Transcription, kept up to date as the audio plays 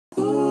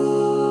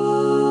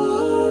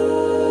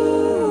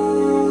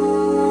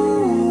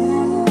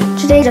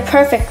Today's a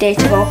perfect day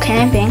to go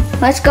camping.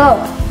 Let's go.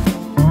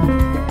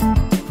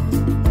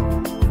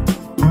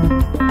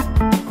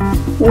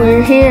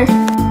 We're here.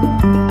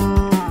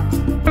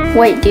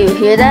 Wait, do you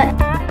hear that?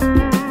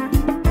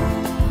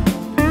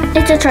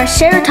 It's a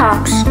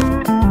Triceratops.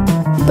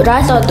 But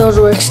I thought those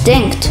were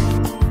extinct.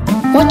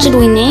 What should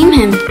we name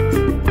him?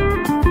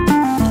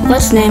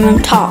 Let's name him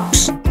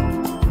Tops.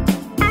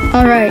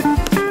 Alright.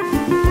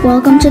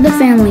 Welcome to the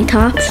family,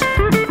 Tops.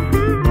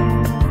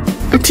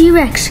 A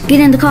T-Rex, get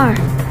in the car.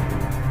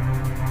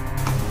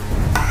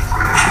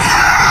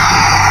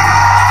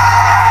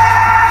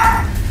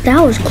 That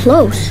was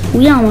close.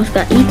 We almost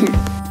got eaten.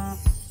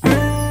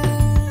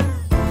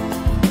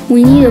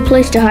 We need a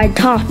place to hide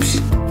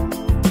Tops.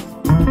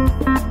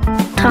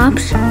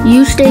 Tops,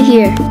 you stay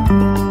here.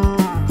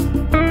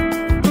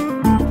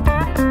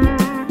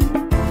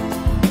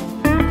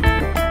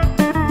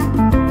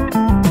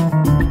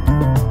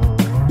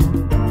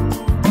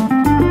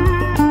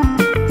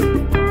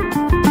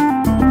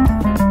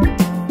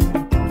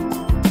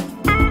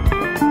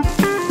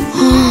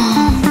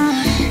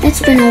 It's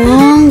been a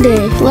long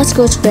day. Let's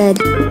go to bed.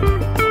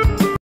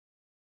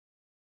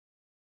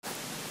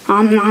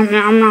 Nom,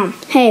 nom, nom.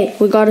 Hey,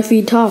 we gotta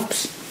feed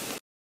Tops.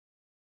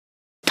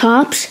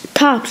 Tops?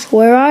 Tops,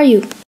 where are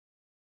you?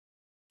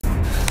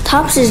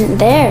 Tops isn't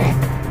there.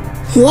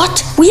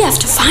 What? We have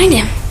to find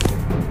him.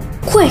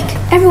 Quick,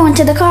 everyone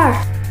to the car.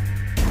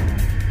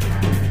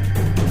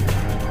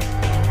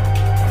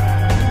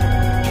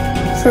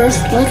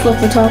 First, let's look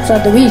for Tops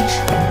at the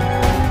beach.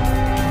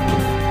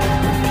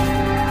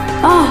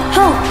 Oh,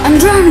 help! I'm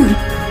drowning!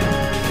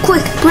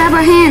 Quick, grab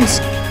our hands!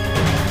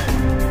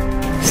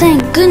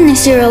 Thank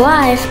goodness you're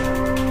alive!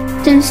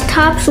 Since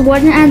Tops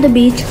wasn't at the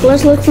beach,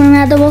 let's look for him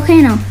at the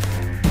volcano.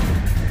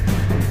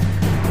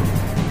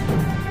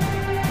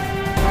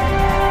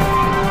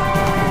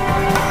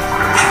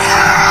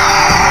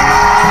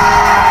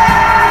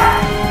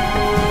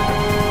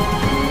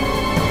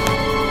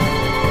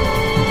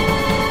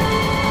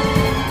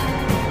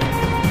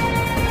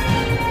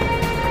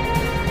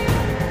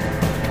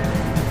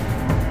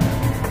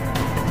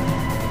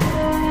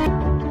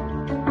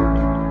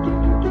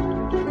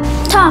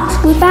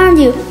 Tops, we found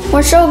you.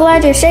 We're so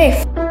glad you're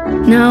safe.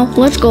 Now,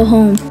 let's go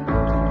home.